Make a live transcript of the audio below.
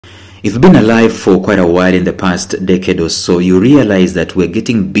If you've been alive for quite a while in the past decade or so, you realize that we're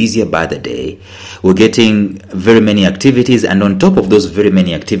getting busier by the day. We're getting very many activities, and on top of those very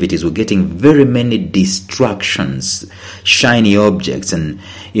many activities, we're getting very many distractions, shiny objects, and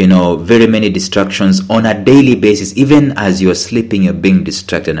very many distractions on a daily basis. Even as you're sleeping, you're being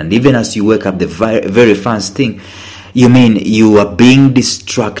distracted, and even as you wake up, the very first thing, you are being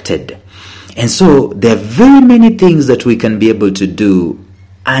distracted. And so there are very many things that we can be able to do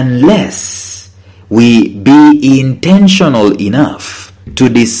unless we be intentional enough to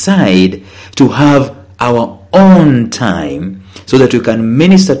decide to have our own time so that we can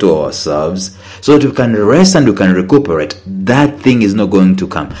minister to ourselves, so that we can rest and we can recuperate. That thing is not going to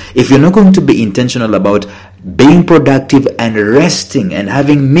come. If you're not going to be intentional about being productive and resting and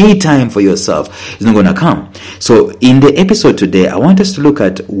having me time for yourself, it's not going to come. So in the episode today, I want us to look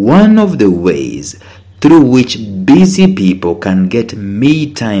at one of the ways through which busy people can get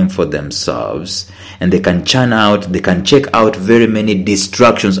me time for themselves, and they can check out very many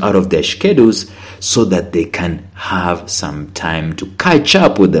distractions out of their schedules so that they can have some time to catch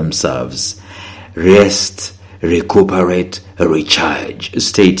up with themselves. Rest, recuperate, recharge.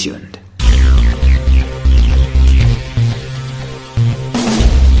 Stay tuned.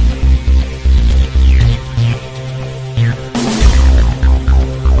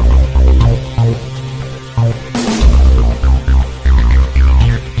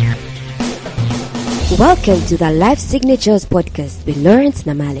 Welcome to the Life Signatures podcast with Lawrence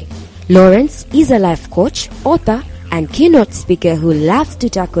Namale. Lawrence is a life coach, author, and keynote speaker who loves to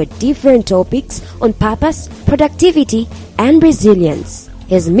tackle different topics on purpose, productivity, and resilience.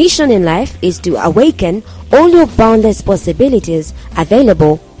 His mission in life is to awaken all your boundless possibilities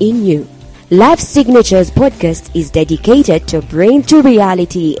available in you. Life Signatures podcast is dedicated to bring to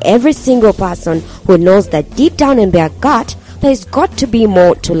reality every single person who knows that deep down in their gut, there's got to be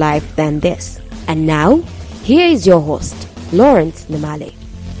more to life than this. And now, here is your host, Lawrence Namale.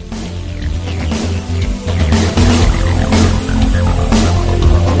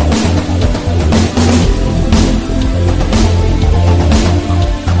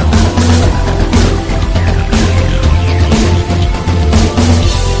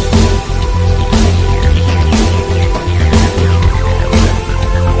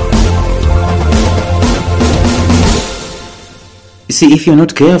 See, if you're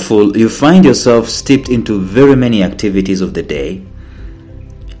not careful, you find yourself steeped into very many activities of the day,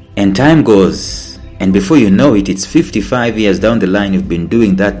 and time goes, and before you know it, it's 55 years down the line you've been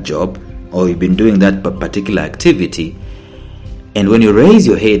doing that job, or you've been doing that particular activity, and when you raise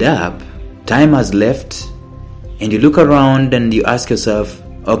your head up, time has left, and you look around and you ask yourself,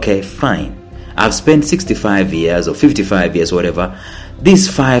 okay, fine, I've spent 65 years or 55 years, whatever, these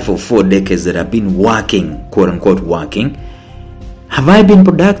 5 or 4 decades that I've been working, quote-unquote working, have I been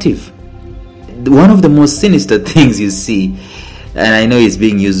productive? One of the most sinister things you see, and I know it's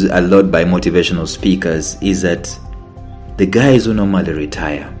being used a lot by motivational speakers, is that the guys who normally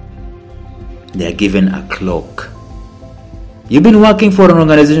retire, they are given a clock. You've been working for an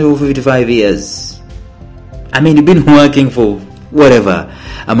organization for 55 years. You've been working for whatever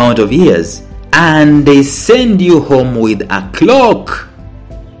amount of years, and they send you home with a clock,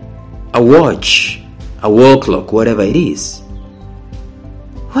 a watch, a wall clock, whatever it is.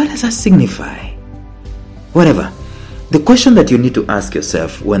 What does that signify? Whatever. The question that you need to ask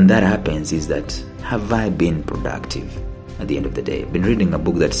yourself when that happens is that, have I been productive at the end of the day? I've been reading a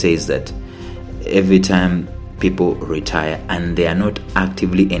book that says that every time people retire and they are not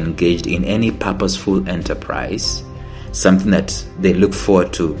actively engaged in any purposeful enterprise, something that they look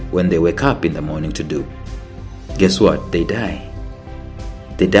forward to when they wake up in the morning to do, guess what? They die.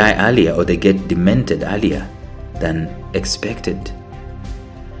 They die earlier, or they get demented earlier than expected.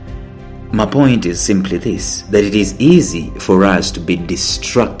 My point is simply this, that it is easy for us to be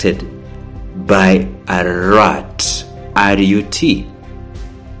distracted by a rut, R-U-T.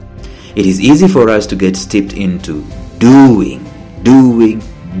 It is easy for us to get steeped into doing.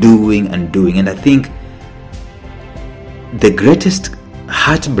 And I think the greatest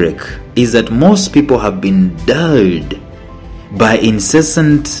heartbreak is that most people have been dulled by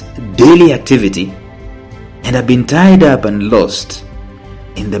incessant daily activity and have been tied up and lost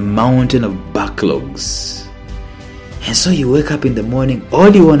in the mountain of backlogs. And so you wake up in the morning, all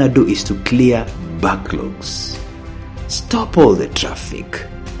you want to do is to clear backlogs. Stop all the traffic.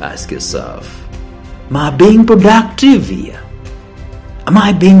 Ask yourself, am I being productive here? Am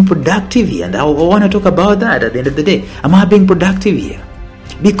I being productive here? And I want to talk about that at the end of the day. Am I being productive here?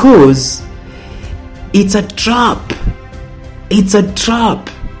 Because it's a trap. It's a trap.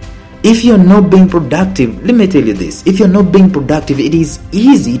 If you're not being productive, let me tell you this. If you're not being productive, it is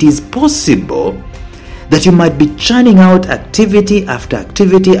easy, it is possible that you might be churning out activity after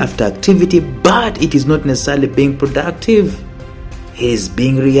activity after activity, but it is not necessarily being productive. It's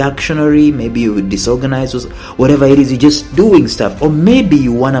being reactionary. Maybe you disorganize, whatever it is, you're just doing stuff. Or maybe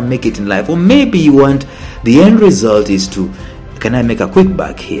you want to make it in life. Or maybe you want, the end result is to, can I make a quick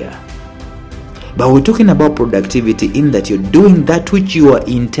buck here? But we're talking about productivity in that you're doing that which you are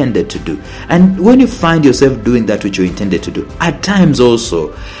intended to do. And when you find yourself doing that which you're intended to do, at times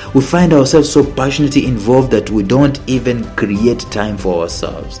also, we find ourselves so passionately involved that we don't even create time for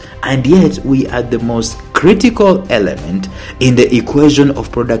ourselves. And yet, we are the most critical element in the equation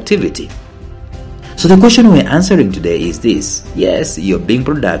of productivity. So the question we're answering today is this. Yes, you're being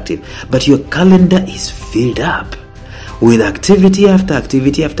productive, but your calendar is filled up with activity after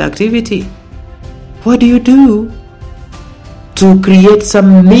activity after activity. What do you do to create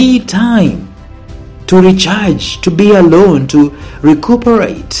some me time, to recharge, to be alone, to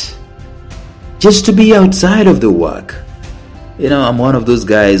recuperate, just to be outside of the work? You know, I'm one of those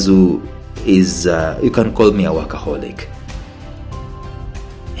guys who is, you can call me a workaholic.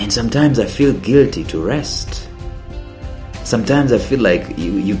 And sometimes I feel guilty to rest. Sometimes I feel like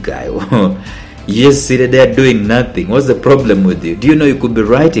you guy, you just sit there doing nothing. What's the problem with you? Do you know you could be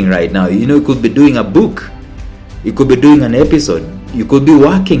writing right now? You know you could be doing a book. You could be doing an episode. You could be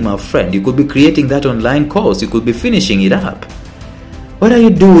working, my friend. You could be creating that online course. You could be finishing it up. What are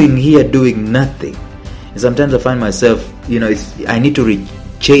you doing here doing nothing? And sometimes I find myself, I need to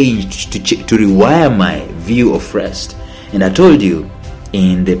change, to rewire my view of rest. And I told you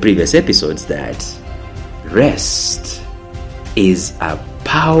in the previous episodes that rest is a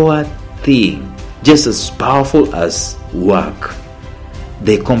power thing, just as powerful as work.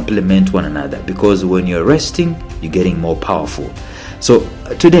 They complement one another, because when you're resting, you're getting more powerful. So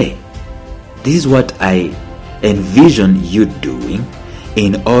today, this is what I envision you doing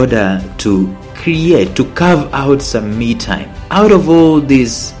in order to create, to carve out some me time out of all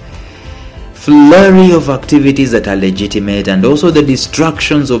this flurry of activities that are legitimate, and also the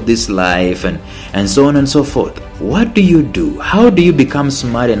distractions of this life, and so on and so forth. What do you do? How do you become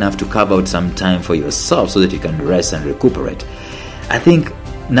smart enough to carve out some time for yourself so that you can rest and recuperate? I think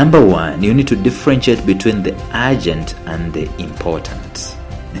number one, you need to differentiate between the urgent and the important.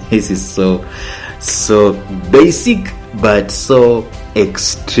 This is so basic, but so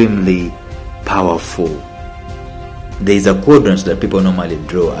extremely powerful. There is a quadrant that people normally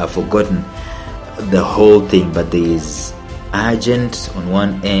draw. I've forgotten the whole thing, but there is urgent on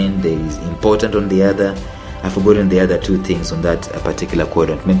one end, there is important on the other. I've forgotten the other two things on that particular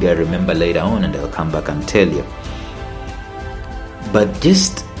quadrant. Maybe I remember later on and I'll come back and tell you. But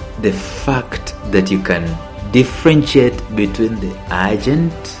just the fact that you can differentiate between the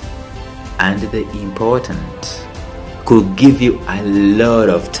urgent and the important could give you a lot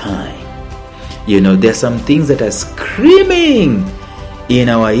of time. There are some things that are screaming in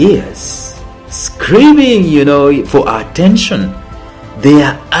our ears, screaming, for our attention. They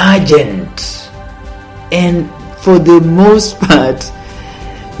are urgent. And for the most part,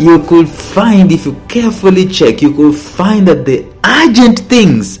 you could find, if you carefully check, you could find that the urgent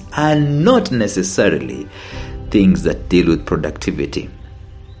things are not necessarily things that deal with productivity.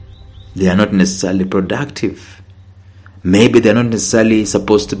 They are not necessarily productive. Maybe they're not necessarily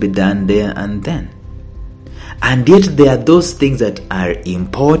supposed to be done there and then. And yet there are those things that are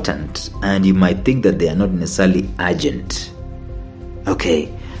important, and you might think that they are not necessarily urgent.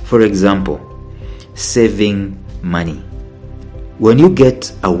 Okay, for example, saving money. When you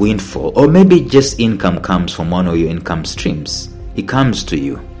get a windfall, or maybe just income comes from one of your income streams, it comes to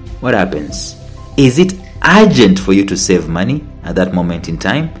you. What happens? Is it urgent for you to save money at that moment in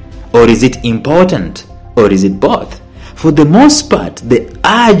time? Or is it important? Or is it both? For the most part, the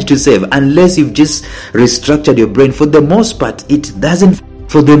urge to save, unless you've just restructured your brain, for the most part, it doesn't.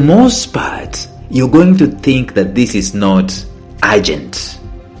 For the most part, you're going to think that this is not urgent.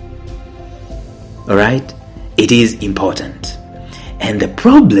 Alright? It is important. And the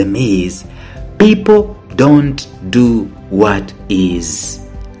problem is, people don't do what is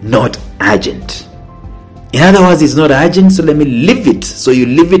not urgent. In other words, it's not urgent, so let me leave it. So you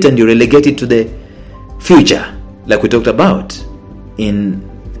leave it and you relegate it to the future, like we talked about in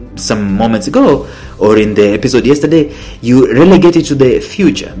some moments ago, or in the episode yesterday. You relegate it to the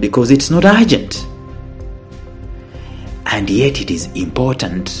future because it's not urgent. And yet it is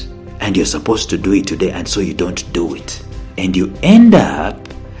important, and you're supposed to do it today, and so you don't do it. And you end up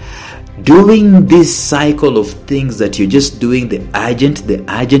doing this cycle of things that you're just doing the urgent,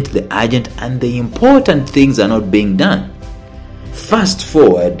 and the important things are not being done. Fast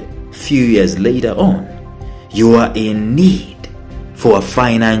forward few years later on, you are in need for a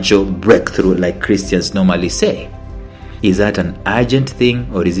financial breakthrough, like Christians normally say. Is that an urgent thing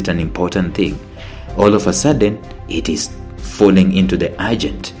or is it an important thing? All of a sudden, it is falling into the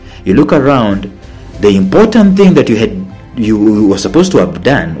urgent. You look around, the important thing that you were supposed to have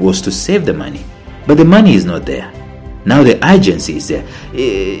done was to save the money, but the money is not there. Now the urgency is there.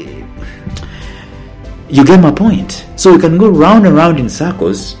 You get my point? So we can go round and round in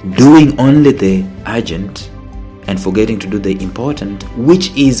circles, doing only the urgent and forgetting to do the important,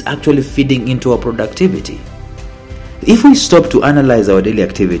 which is actually feeding into our productivity. If we stop to analyze our daily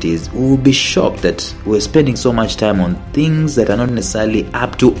activities, we will be shocked that we're spending so much time on things that are not necessarily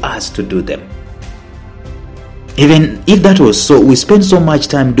up to us to do them. Even if that was so, we spend so much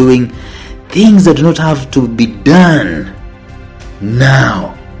time doing things that do not have to be done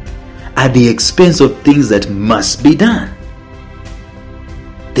now, at the expense of things that must be done,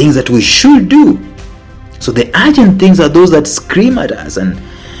 things that we should do. So the urgent things are those that scream at us and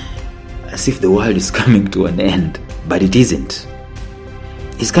as if the world is coming to an end, but it isn't.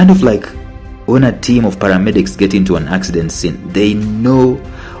 It's kind of like when a team of paramedics get into an accident scene. They know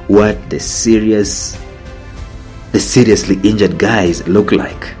what the seriously injured guys look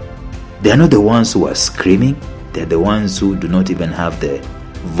like. They are not the ones who are screaming. They're the ones who do not even have the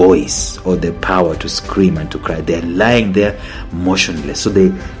voice or the power to scream and to cry. They're lying there motionless. So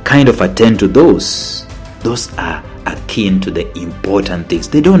they kind of attend to those. Those are akin to the important things.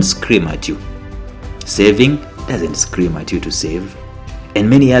 They don't scream at you. Saving doesn't scream at you to save. And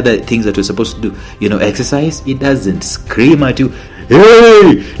many other things that we're supposed to do, exercise, it doesn't scream at you,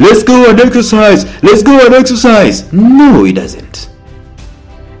 hey, let's go and exercise, let's. No, it doesn't.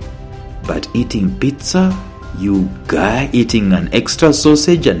 But eating pizza, you guy eating an extra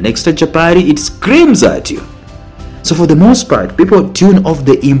sausage, an extra chapati, it screams at you. So for the most part, people tune off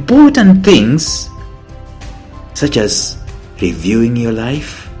the important things, such as reviewing your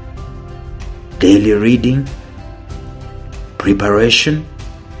life, daily reading, preparation,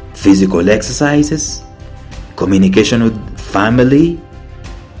 physical exercises, communication with family,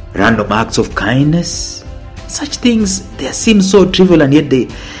 random acts of kindness. Such things, they seem so trivial, and yet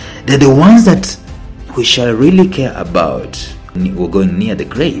they're the ones that we shall really care about when we're going near the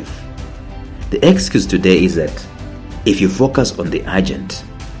grave. The excuse today is that if you focus on the urgent,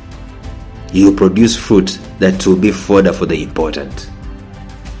 you produce fruit that will be fodder for the important.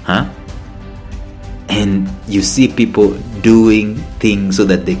 And you see people doing things so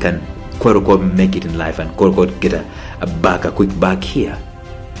that they can quote unquote make it in life and quote unquote get a quick buck here.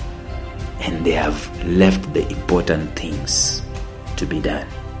 And they have left the important things to be done.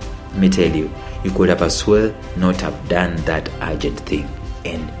 Let me tell you, you could have as well not have done that urgent thing.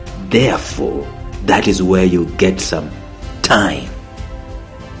 And therefore, that is where you get some time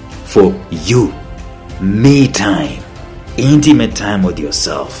for you, me time, intimate time with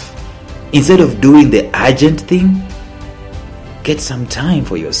yourself. Instead of doing the urgent thing, get some time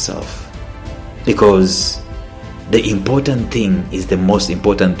for yourself. Because the important thing is the most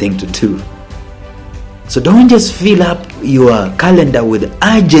important thing to do. So don't just fill up your calendar with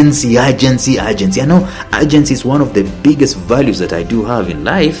urgency. I know urgency is one of the biggest values that I do have in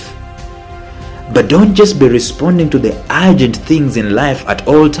life. But don't just be responding to the urgent things in life at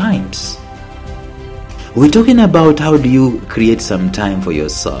all times. We're talking about how do you create some time for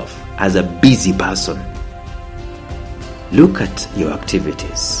yourself as a busy person. Look at your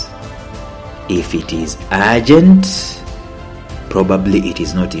activities. If it is urgent, probably it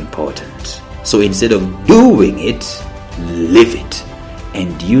is not important. So instead of doing it, leave it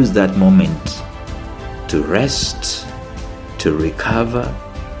and use that moment to rest, to recover,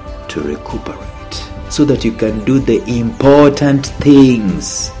 to recuperate, so that you can do the important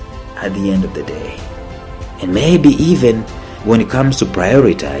things at the end of the day. And maybe even when it comes to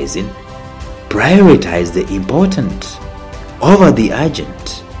prioritizing, prioritize the important over the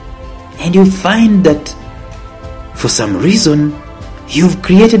urgent. And you'll find that for some reason, you've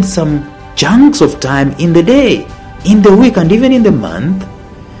created some chunks of time in the day, in the week, and even in the month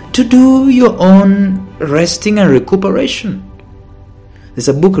to do your own resting and recuperation. There's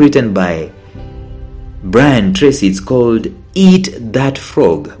a book written by Brian Tracy. It's called Eat That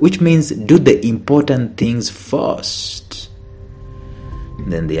Frog, which means do the important things first.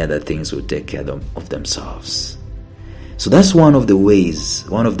 Then the other things will take care of themselves. So that's one of the ways,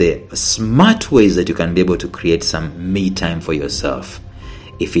 one of the smart ways that you can be able to create some me time for yourself.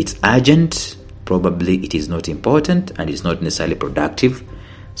 If it's urgent, probably it is not important and it's not necessarily productive.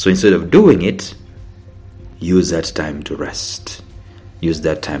 So instead of doing it, use that time to rest. Use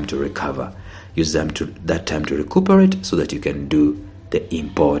that time to recover. Use that time to recuperate so that you can do the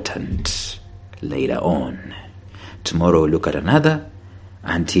important later on. Tomorrow we'll look at another.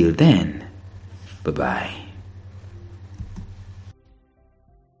 Until then, bye-bye.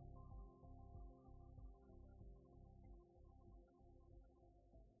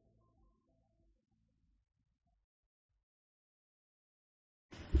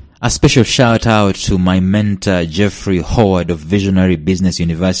 A special shout out to my mentor Jeffrey Howard of Visionary Business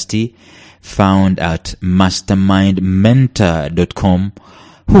University, found at mastermindmentor.com,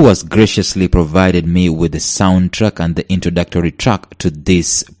 who has graciously provided me with the soundtrack and the introductory track to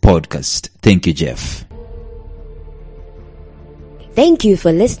this podcast. Thank you, Jeff. Thank you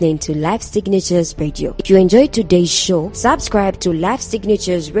for listening to Life Signatures Radio. If you enjoyed today's show, subscribe to Life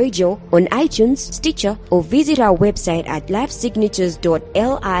Signatures Radio on iTunes, Stitcher, or visit our website at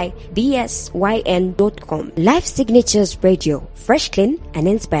lifesignatures.libsyn.com. Life Signatures Radio, fresh, clean, and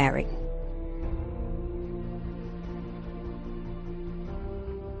inspiring.